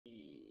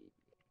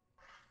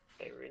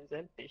Sirens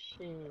and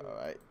fishing.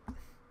 Alright.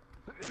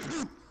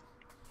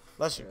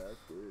 Bless you. Yeah, that's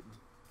good.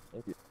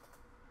 Thank you.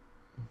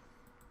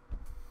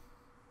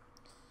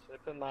 Should I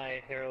put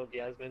my Herald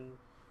Yasmin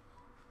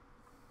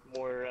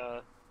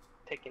more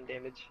taking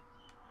damage?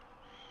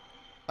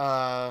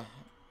 Uh,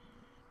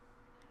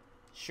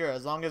 sure,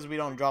 as long as we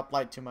don't drop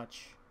light too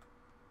much.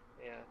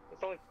 Yeah,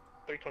 it's only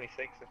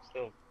 326. It's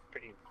still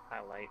pretty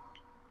high light.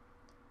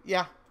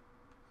 Yeah.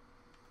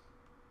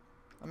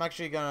 I'm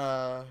actually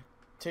gonna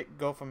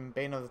go from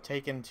Bane of the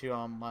Taken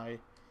to my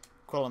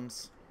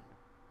Quillums.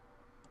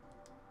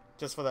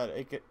 Just for that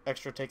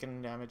extra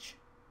taken damage.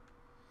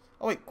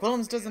 Oh wait,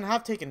 Quillums doesn't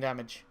have taken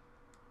damage.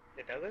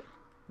 It doesn't?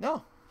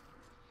 No.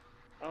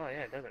 Oh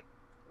yeah, it doesn't.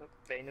 Oh,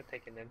 Bane of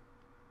taking then.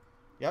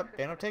 Yep,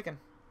 Bane of Taken.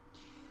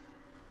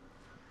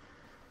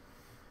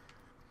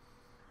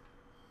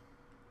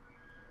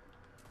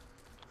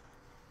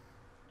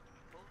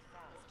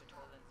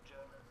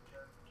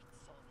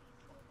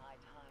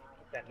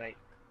 That night.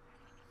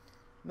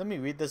 Let me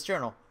read this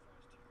journal.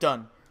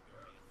 Done.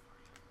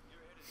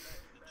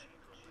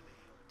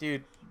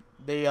 Dude,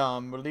 they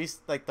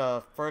released like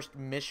the first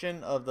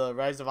mission of the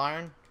Rise of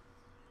Iron.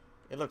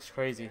 It looks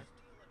crazy.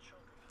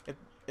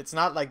 It's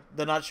not like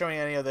they're not showing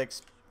any of the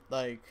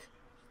like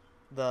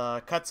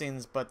the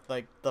cutscenes, but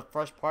like the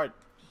first part,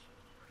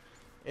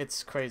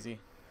 it's crazy.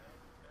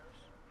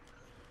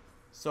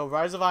 So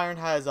Rise of Iron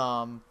has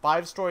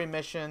 5 story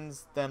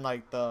missions, then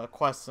like the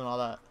quests and all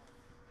that.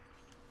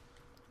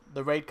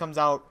 The raid comes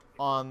out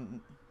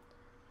on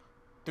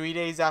 3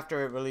 days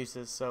after it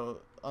releases, so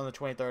on the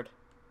 23rd.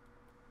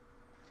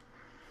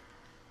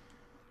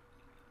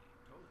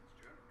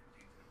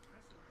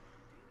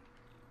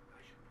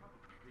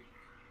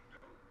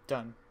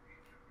 Done.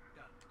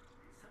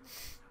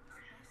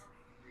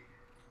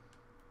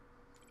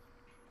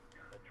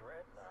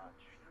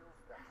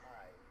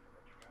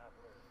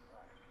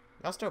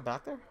 Y'all still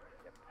back there?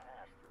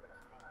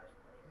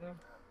 No.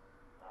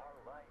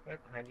 Right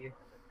behind you.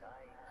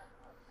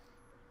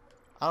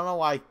 I don't know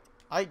why.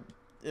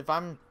 If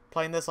I'm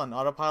playing this on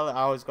autopilot,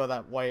 I always go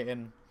that way,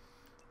 and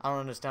I don't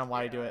understand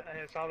why I do it.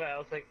 I saw that. I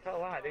was like, oh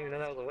wow, I didn't even know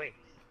that was a way.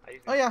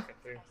 Oh yeah.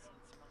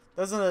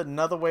 There's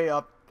another way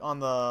up on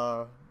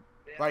the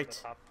right. On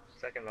the top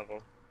second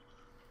level.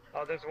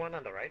 Oh, there's one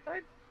on the right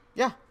side?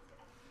 Yeah.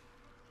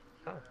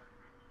 Huh.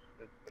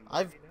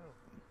 I've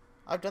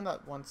done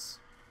that once.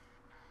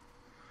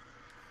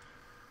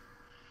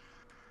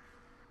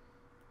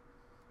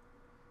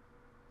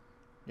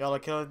 Y'all are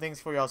killing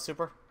things for y'all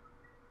super?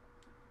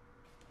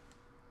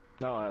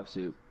 No, I have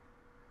soup.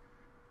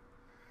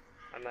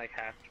 I'm like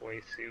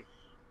halfway soup.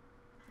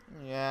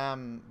 Yeah,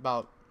 I'm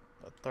about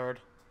a third.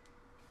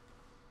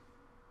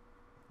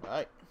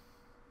 Alright.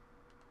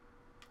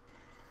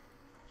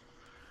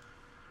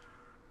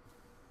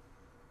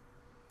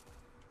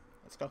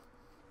 Let's go.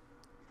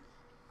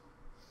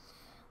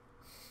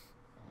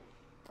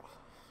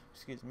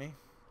 Excuse me.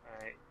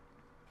 Alright.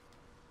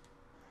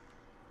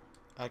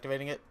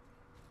 Activating it.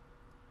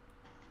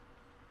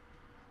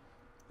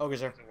 Okay,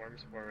 sir. There's a worm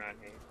spore around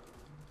here.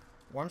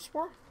 Worm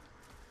spore?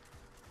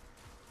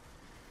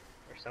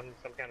 Or some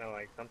kind of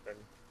like something.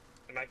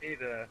 It might be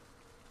the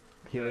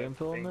Helium thing.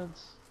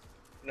 filaments?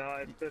 No,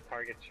 it's the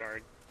target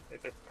shard.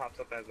 It just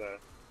pops up as a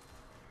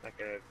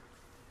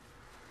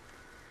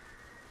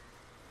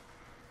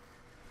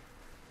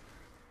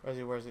Where is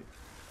he? Where is he?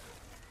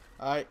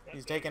 Alright,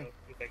 he's taken.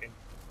 He's taken.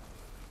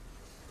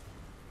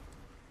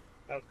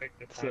 That was quick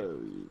this time. So,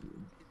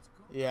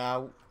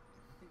 Yeah.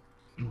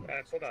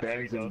 I pulled out Bag's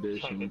heavy, though.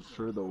 ambition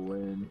for the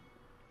win.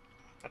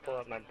 I pulled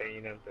out my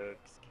Bane of the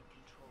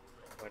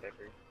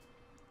whatever.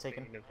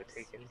 Taken. Bane of the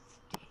Taken.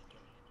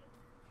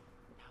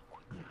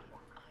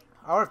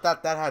 I wonder if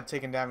that had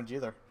taken damage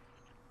either.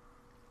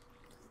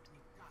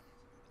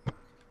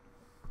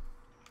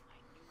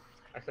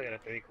 I still got a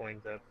 3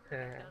 coins up.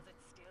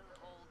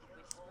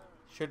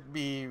 Should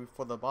be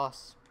for the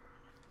boss.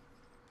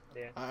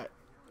 Yeah. Alright.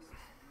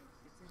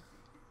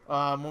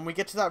 When we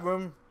get to that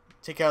room,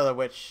 take care of the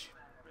witch.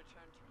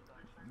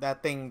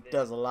 That thing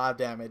does a lot of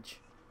damage.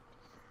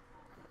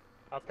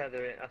 I'll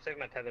tether it. I'll save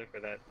my tether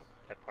for that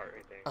part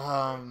right there.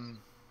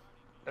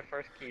 The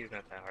first key is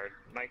not that hard.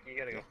 Mike, you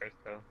gotta go first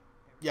though.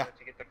 Yeah. Once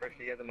you get the first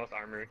key, you have the most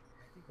armor.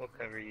 We'll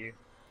cover you.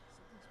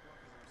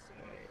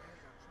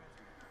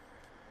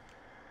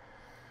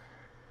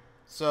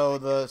 So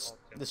the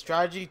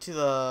strategy to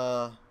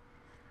the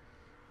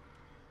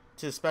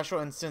special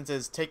instance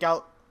is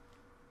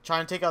try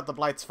and take out the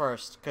blights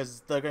first,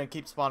 because they're gonna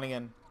keep spawning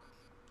in.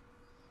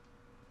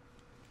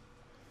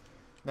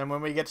 Then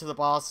when we get to the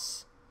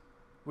boss,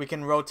 we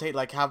can rotate,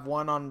 like have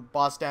one on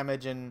boss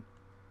damage and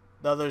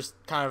the other's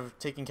kind of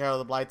taking care of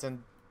the blights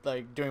and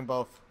like doing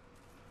both.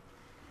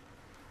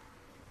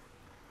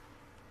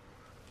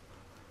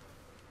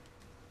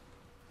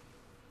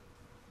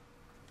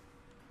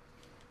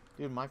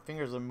 Dude, my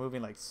fingers are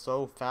moving like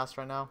so fast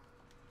right now.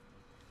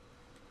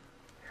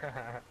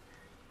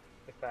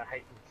 It's that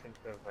heightened sense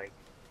of like.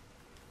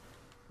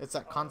 It's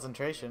that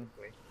concentration.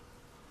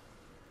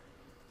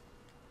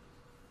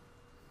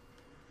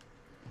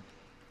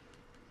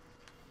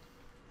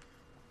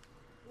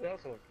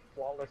 also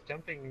flawless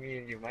jumping me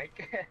and you,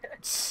 Mike.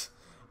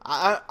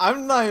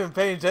 I'm not even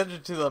paying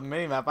attention to the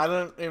minimap. I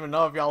don't even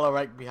know if y'all are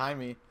right behind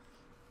me.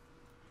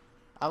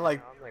 I'm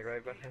like, I'm like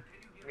right behind.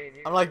 Me and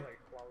you I'm are, like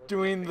flawless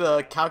doing jumping the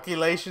around.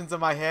 calculations in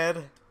my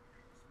head.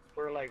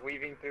 We're like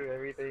weaving through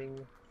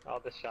everything, all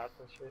the shots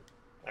and shit.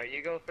 Alright,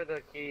 you go for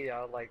the key,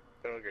 I'll like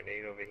throw a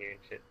grenade over here and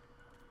shit.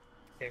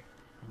 Here.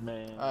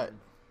 Man. Alright.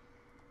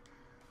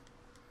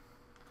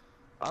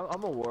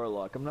 I'm a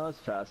warlock. I'm not as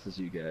fast as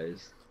you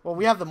guys. Well,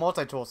 we have the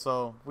multi-tool,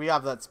 so we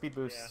have that speed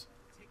boost.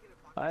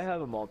 Yeah. I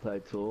have a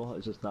multi-tool.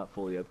 It's just not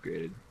fully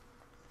upgraded.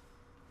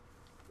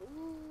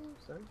 Ooh,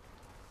 son.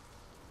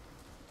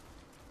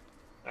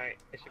 Alright,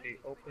 it should be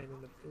open in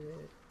a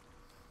bit.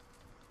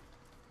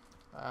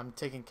 I'm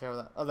taking care of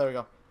that. Oh, there we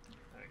go.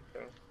 Alright,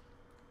 so.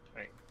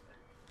 Alright.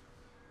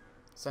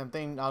 Same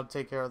thing. I'll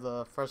take care of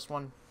the first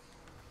one.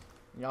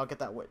 Y'all get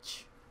that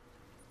witch.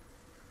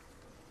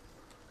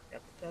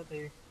 Got the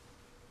feather.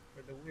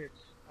 For the witch.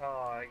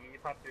 Oh, you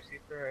popped your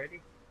super already?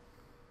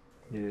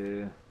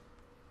 Yeah.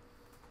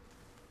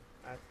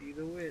 I see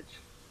the witch.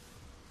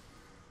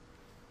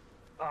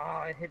 Oh,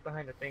 I hid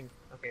behind the thing.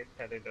 Okay, it's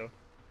tethered though.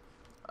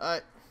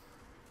 Alright.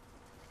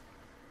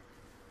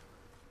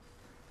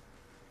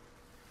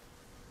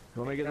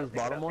 You want me to get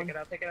this bottom one? Take it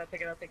out, take it out,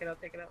 take it out, take it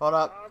out, take it out. Hold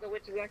up. Oh, the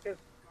witch is active.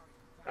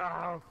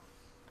 Oh.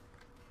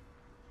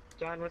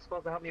 John was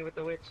supposed to help me with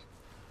the witch.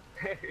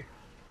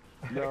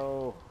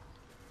 No.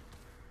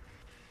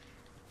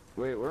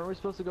 Wait, weren't we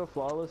supposed to go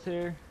flawless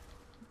here?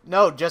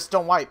 No, just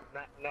don't wipe.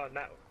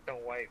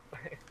 Don't wipe.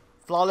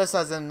 Flawless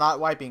as in not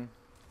wiping.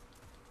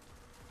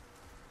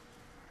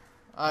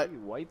 How do you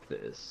wipe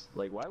this?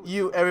 Like, why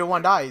would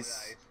Everyone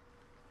dies.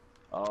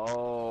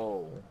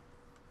 Oh.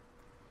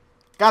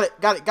 Got it,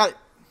 got it, got it.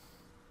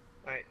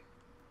 Alright,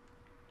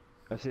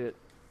 I see it.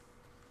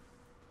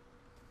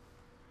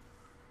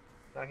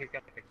 now he's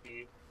got the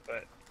key,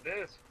 but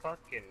this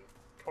fucking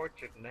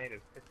tortured night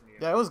is pissing me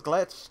off. Yeah, it was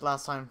glitched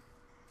last time.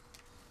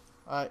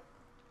 Alright.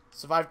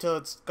 Survive till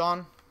it's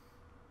gone.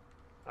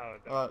 Oh,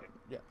 don't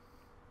Yeah.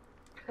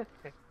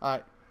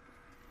 Alright.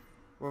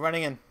 We're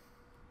running in.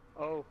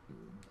 Oh,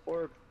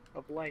 orb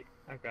of light.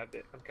 I grabbed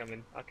it. I'm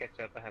coming. I'll catch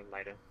up. I have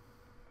lighter.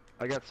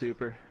 I got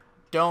super.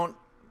 Don't,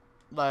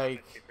 I like...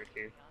 have super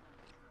too.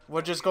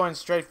 We're just going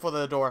straight for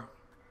the door.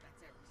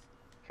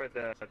 For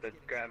the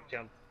grab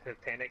jump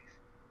panics.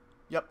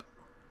 Yep.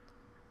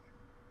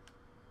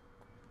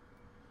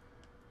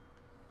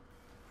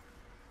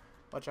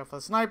 Watch out for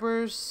the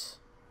snipers.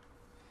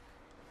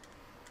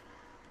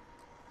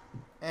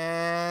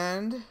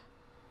 And...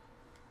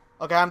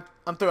 Okay, I'm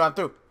through, I'm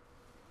through.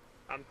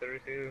 I'm through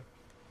too.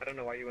 I don't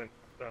know why you went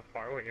so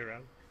far when you're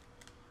around.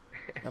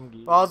 I'm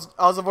geeked. Well,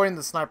 I was avoiding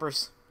the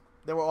snipers.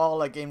 They were all,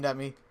 like, aimed at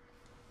me.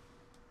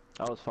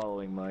 I was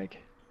following Mike.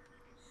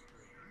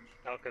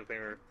 Oh, because they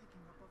were...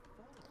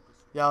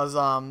 Yeah, I was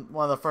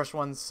one of the first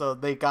ones, so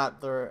they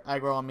got their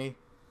aggro on me.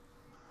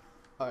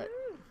 Alright.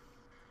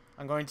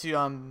 I'm going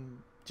to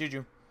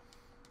Juju.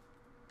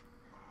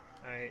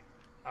 Alright,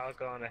 I'll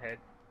go on ahead.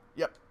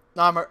 Yep.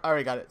 No, I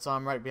already got it, so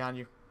I'm right behind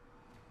you.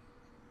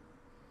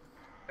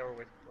 Door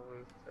was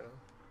closed, so...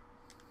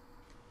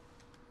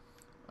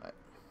 Alright.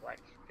 Black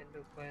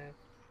Spindle quest.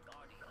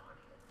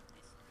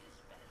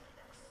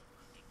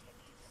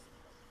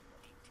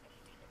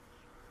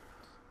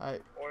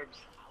 Alright. Orbs.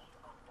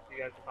 You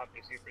guys can pop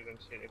your supers and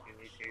shit if you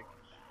need to.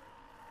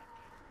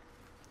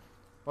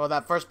 Well,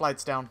 that first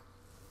blight's down.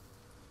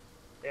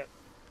 Yep.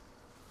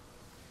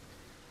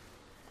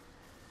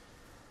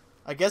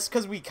 I guess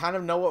because we kind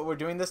of know what we're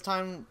doing this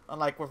time,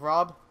 unlike with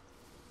Rob.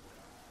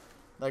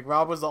 Like,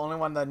 Rob was the only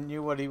one that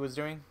knew what he was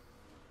doing.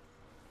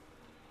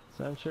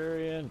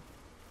 Centurion.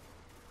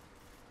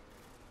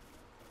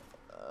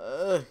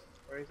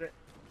 Where is it?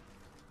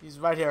 He's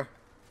right here.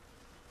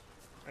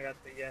 I got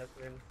the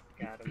Yasmin.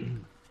 Got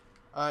him.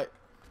 Alright.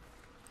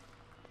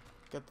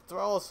 Get the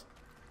throws.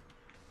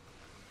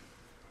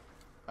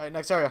 Alright,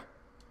 next area. Is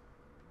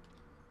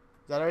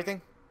that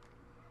everything?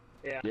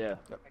 Yeah. Yeah.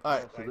 Yep.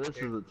 Alright. So this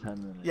is a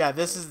 10-minute. Yeah,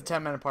 this is the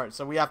 10-minute part,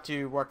 so we have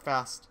to work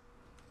fast.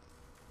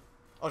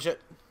 Oh shit.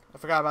 I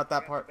forgot about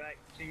that part. Back,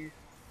 jeez.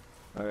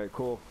 Alright,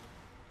 cool.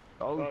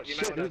 Oh Well, you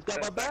might shit, wanna who's got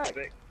my step back a back?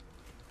 bit.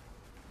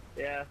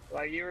 Yeah,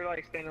 like you were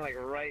like standing like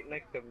right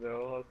next to him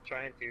though. I was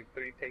trying to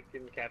 3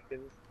 taken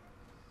captains.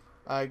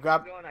 Alright,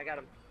 grab. Going, I got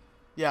him.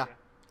 Yeah.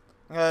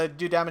 I'm gonna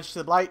do damage to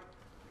the blight.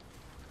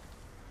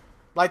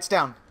 Blight's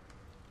down.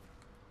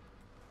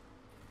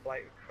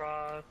 Light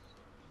cross.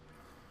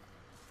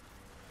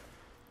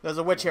 There's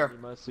a witch here.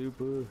 My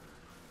super.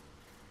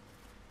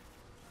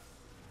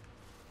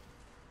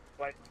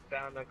 Light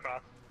down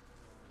across.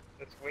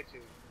 This witch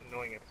is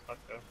annoying as fuck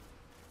though.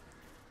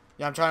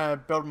 Yeah, I'm trying to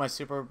build my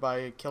super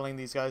by killing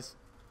these guys.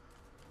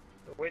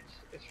 The witch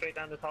is straight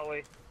down this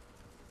hallway.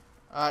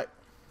 Alright.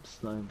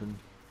 Sniping.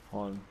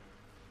 On.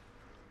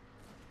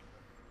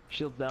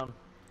 Shield down.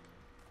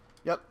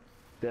 Yep.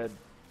 Dead.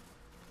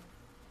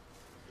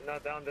 No,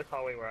 down this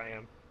hallway where I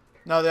am.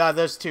 No, yeah,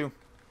 there's 2.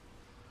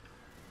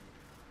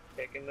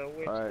 Taking the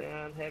witch Alright.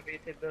 down heavy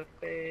to the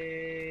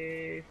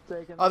face.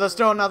 Oh, there's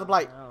still another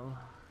blight.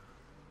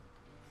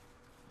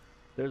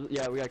 There's,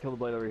 yeah, we gotta kill the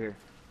blight over here.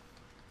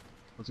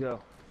 Let's go.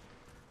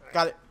 Right.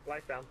 Got it.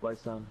 Lights down.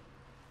 Blight's down.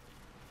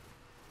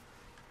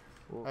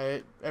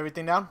 Alright,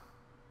 everything down?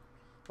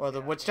 Or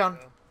the witch down?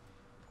 So.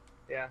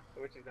 Yeah,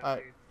 the witch is down.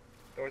 Alright.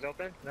 Doors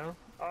open? No?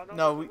 Oh no,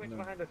 No, there's a witch no.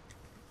 behind us.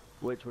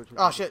 Which?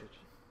 Oh shit.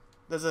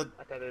 There's I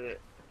thought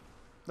it.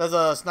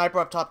 a sniper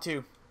up top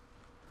too.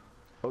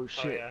 Oh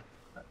shit. Oh yeah.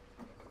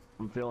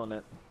 I'm feeling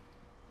it.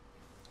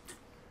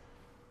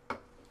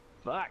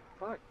 Fuck.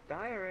 Fuck,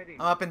 die already.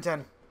 I'm up in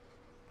 10.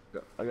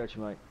 I got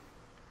you, Mike.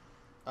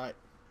 Alright.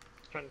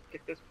 Trying to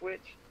get this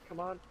witch. Come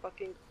on,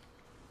 fucking.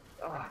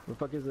 Ah, Where the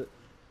fuck is it?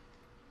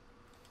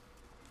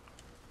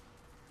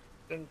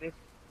 then this.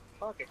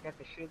 Fuck, I got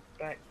the shield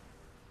back.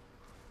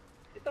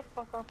 Get the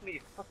fuck off me, you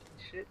fucking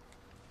shit.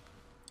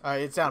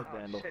 Alright, it's down. Oh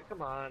Spindle. shit,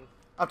 come on.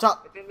 Up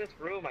top. It's in this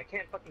room. I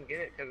can't fucking get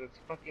it because it's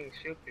fucking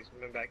shield keeps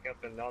coming back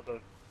up and all the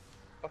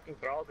fucking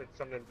thralls that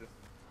summoned this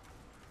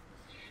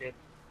shit.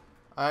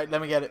 Alright, let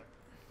me get it.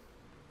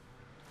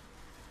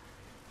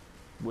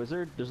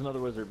 Wizard? There's another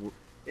wizard.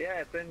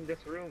 Yeah, it's in this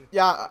room.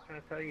 Yeah, I was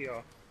trying to tell you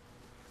all.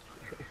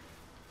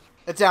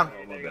 it's down. Oh,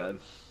 There my you go. bad.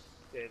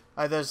 Shit.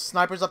 Alright, there's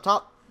snipers up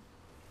top.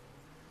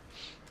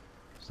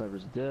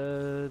 Sniper's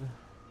dead.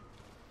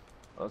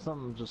 Oh,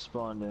 something just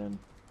spawned in.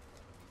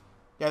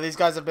 Yeah, these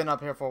guys have been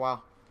up here for a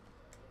while.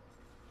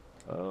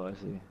 Oh, I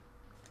see.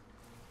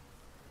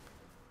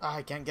 Ah,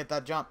 I can't get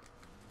that jump.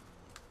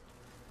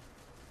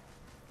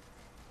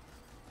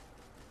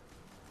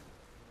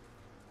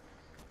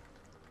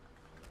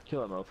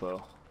 Kill that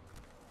mofo.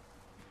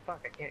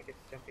 Fuck, I can't get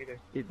to jump either.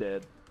 He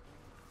dead.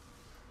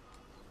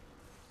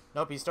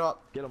 Nope, he's still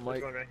up. Get him, There's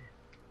Mike. one right here.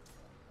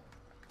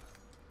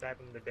 Stab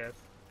him to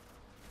death.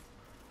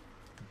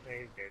 Yeah,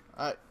 he's good.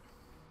 Alright.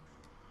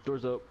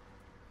 Doors up.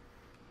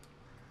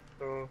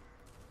 So,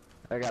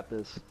 I got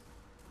this.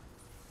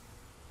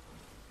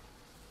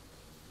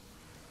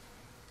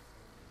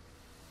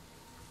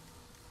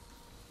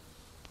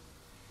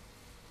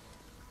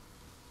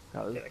 Shit,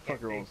 God, this I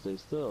can't fucker won't see. stay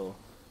still.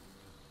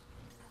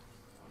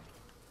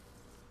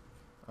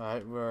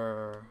 Alright,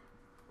 we're...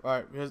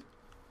 Alright, here's...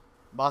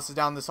 Boss is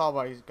down this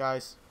hallway,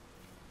 guys.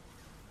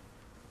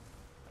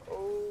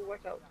 oh, watch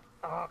out.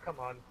 Oh, come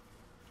on.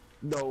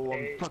 No,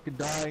 Eight. I'm fucking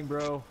dying,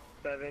 bro.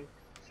 7,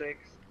 6,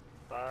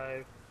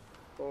 5,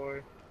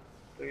 4,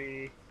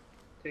 3,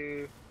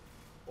 2,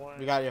 1.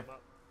 We got you. I'm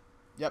up.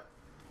 Yep.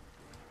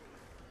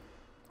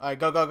 Alright,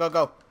 go, go, go,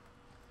 go.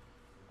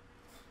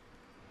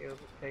 Heals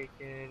are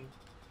taken.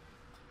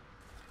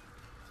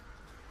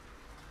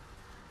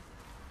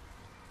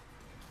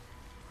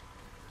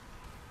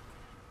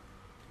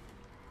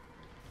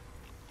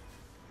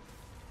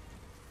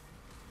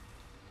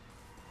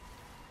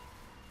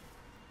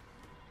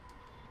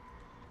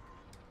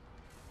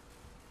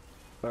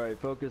 Alright,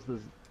 focus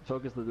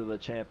the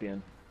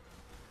champion.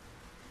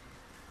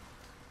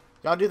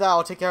 Y'all do that,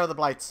 I'll take care of the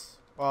blights.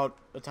 Or I'll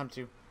attempt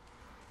to.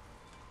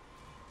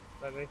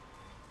 Let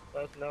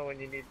us know when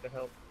you need the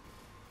help.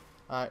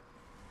 Alright.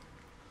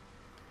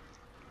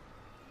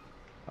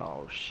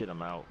 Oh shit,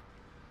 I'm out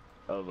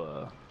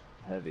of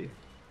heavy.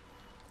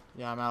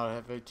 Yeah, I'm out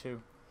of heavy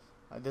too.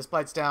 This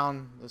blight's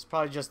down. There's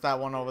probably just that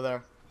one over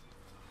there.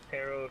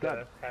 Harold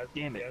God has.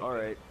 Damn it. yeah,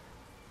 Alright.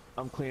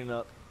 I'm cleaning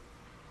up.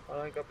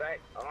 Hold on, go back.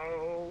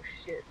 Oh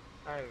shit.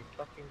 I'm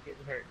fucking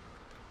getting hurt.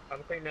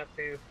 I'm cleaning up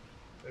too.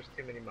 There's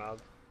too many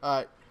mobs.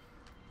 Alright.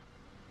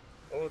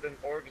 Oh, them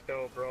orbs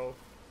though, bro.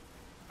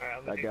 Alright,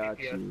 I'm gonna I do got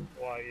DPS you.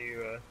 while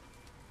you,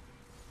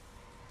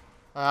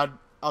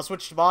 I'll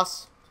switch to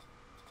boss.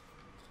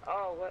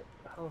 Oh, what?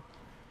 Oh,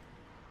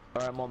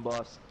 Alright, I'm on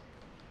boss.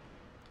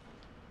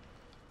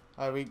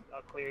 Alright,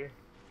 I'll clear.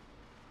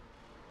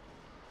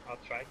 I'll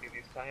try to.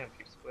 These scions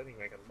keep splitting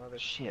like a mother.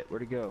 Shit,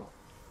 where'd it go?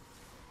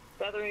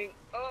 Feathering.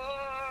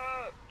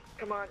 Oh,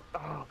 come on.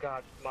 Oh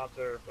god, mobs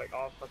are like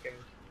all fucking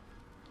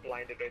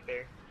blinded right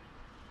there.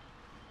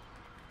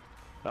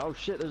 Oh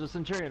shit, there's a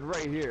centurion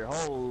right here.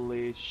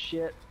 Holy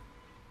shit.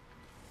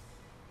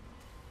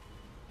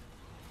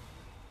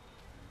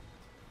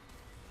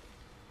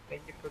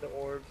 Thank you for the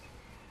orbs.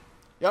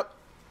 Yep.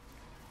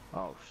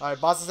 Oh Alright,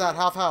 boss is at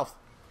half health.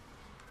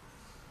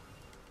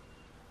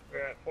 We're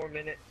at 4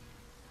 minutes.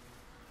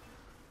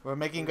 We're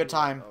making good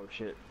time. Oh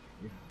shit.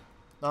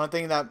 The only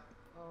thing that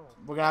Oh.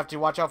 we're gonna have to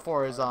watch out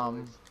for is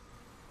Oh,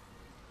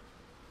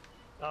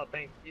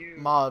 thank you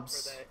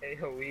mobs. for that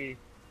AoE.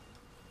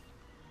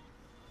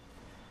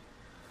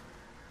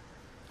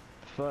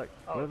 Fuck.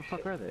 Oh, Where the fuck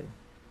shit. are they?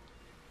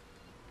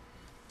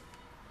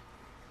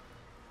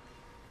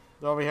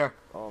 They're over here.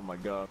 Oh my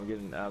god, I'm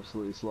getting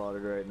absolutely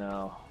slaughtered right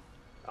now.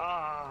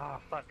 Ah,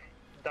 fuck.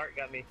 Dart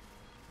got me.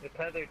 The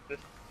feathers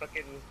just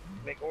fucking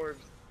make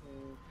orbs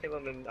and kill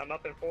them, and I'm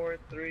up in 4,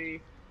 3,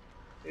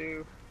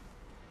 2,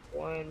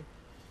 1.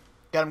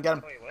 Get him, get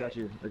him. Wait, what? Got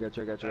you. I got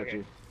you. I got you. I got Okay.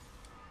 you.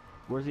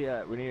 Where's he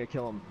at? We need to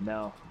kill him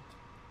now.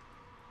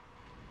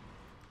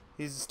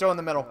 He's still in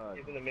the middle. God.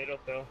 He's in the middle,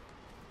 so.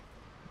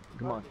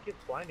 Come on. He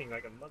keeps blinding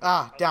like a mother.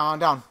 Ah, down,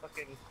 down.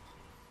 Fucking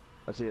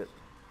I see it.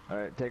 All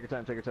right, take your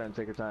time, take your time,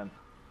 take your time.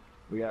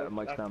 We got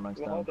Mike's down, Mike's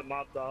We'll down. hold the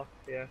mobs off,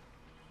 yeah.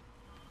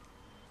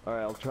 All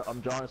right, I'm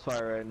drawing his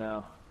fire right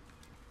now.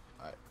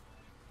 Alright.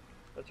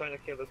 I'm trying to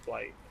kill this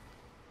blight.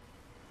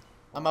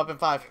 I'm up in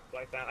 5.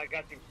 Blight down. I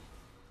got you.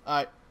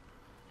 Alright.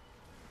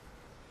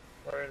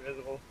 We're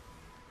invisible.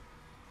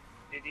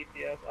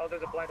 DDPS. Oh,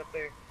 there's a blight up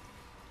there.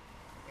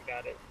 I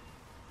got it.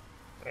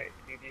 Alright,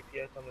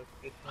 DDPS on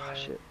this Oh man.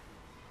 shit.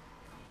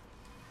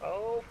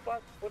 Oh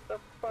fuck, what the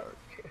fuck?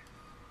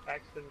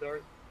 Action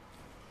dart.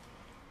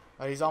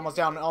 Alright, he's almost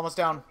down, almost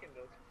down.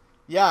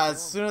 Yeah,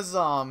 as soon as,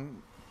 let's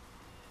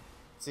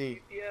see.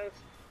 DPS.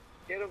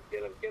 Get him,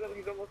 get him, get him,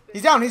 he's almost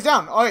dead. He's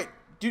down. Alright,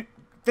 dude,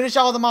 finish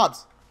all the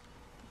mobs.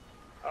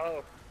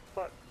 Oh,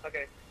 fuck,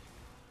 okay.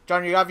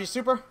 John, you have your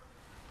super?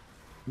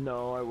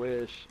 No, I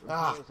wish.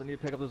 Ah. I need to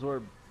pick up this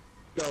orb.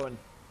 Going.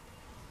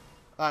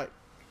 Alright.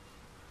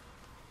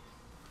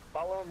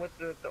 Follow him with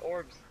the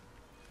orbs.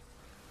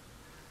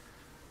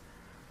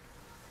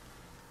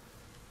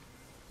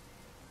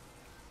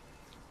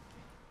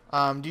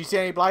 Do you see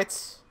any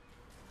blights?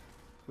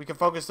 We can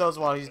focus those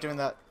while he's doing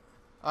that.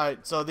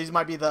 Alright, so these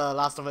might be the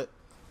last of it.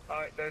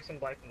 Alright, there's some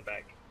blights in the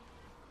back.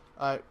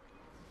 Alright,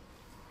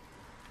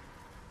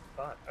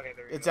 Fuck, okay,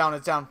 there we it's go. down,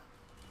 it's down.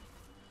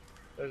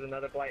 There's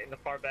another blight in the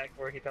far back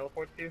where he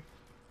teleports to.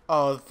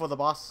 Oh, for the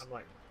boss? I'm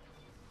like,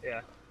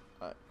 yeah.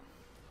 Alright.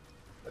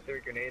 I threw a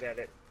grenade at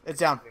it. It's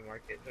down. We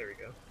mark it, there we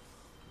go.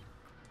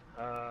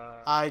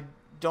 I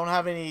don't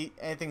have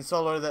anything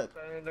solar that...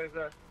 And there's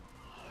a...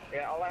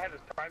 Yeah, all I have is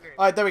primary.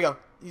 Alright, there we go.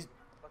 He's...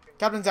 Fucking-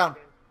 Captain's down.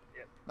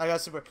 Yep. I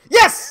got super.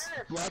 Yes!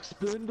 Black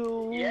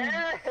Spindle.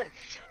 Yes!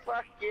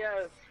 Fuck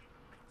yes!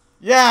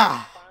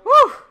 Yeah!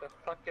 Woo! The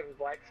fucking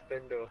black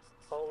spindle.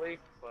 Holy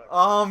fuck.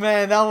 Oh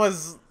man, that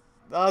was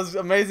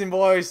amazing,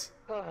 boys.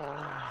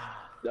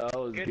 That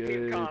was Good good.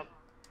 team comp.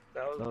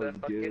 That was That the was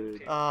fucking good.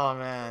 team. Oh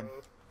man.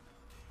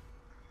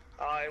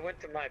 Oh, I went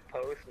to my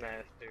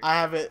postmaster. I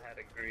have it. I had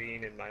a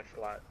green in my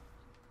slot.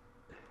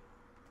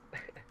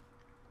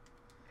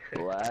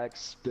 Black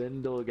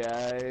Spindle,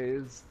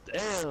 guys.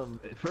 Damn,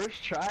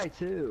 first try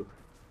too.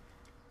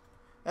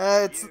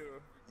 It's... You.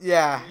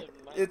 Yeah.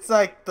 It's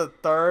like the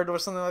 3rd or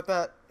something like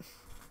that.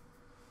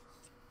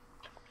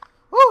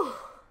 Woo!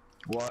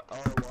 What? Oh,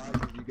 why?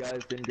 You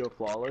guys didn't go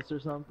flawless or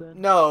something?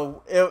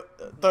 No,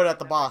 3rd at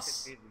the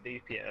boss. Could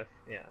be the DPS,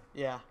 yeah.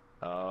 Yeah.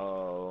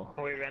 Oh.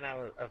 We ran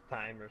out of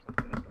time or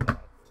something at the boss.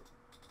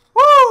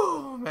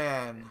 Woo!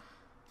 Man.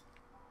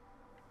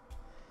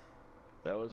 That was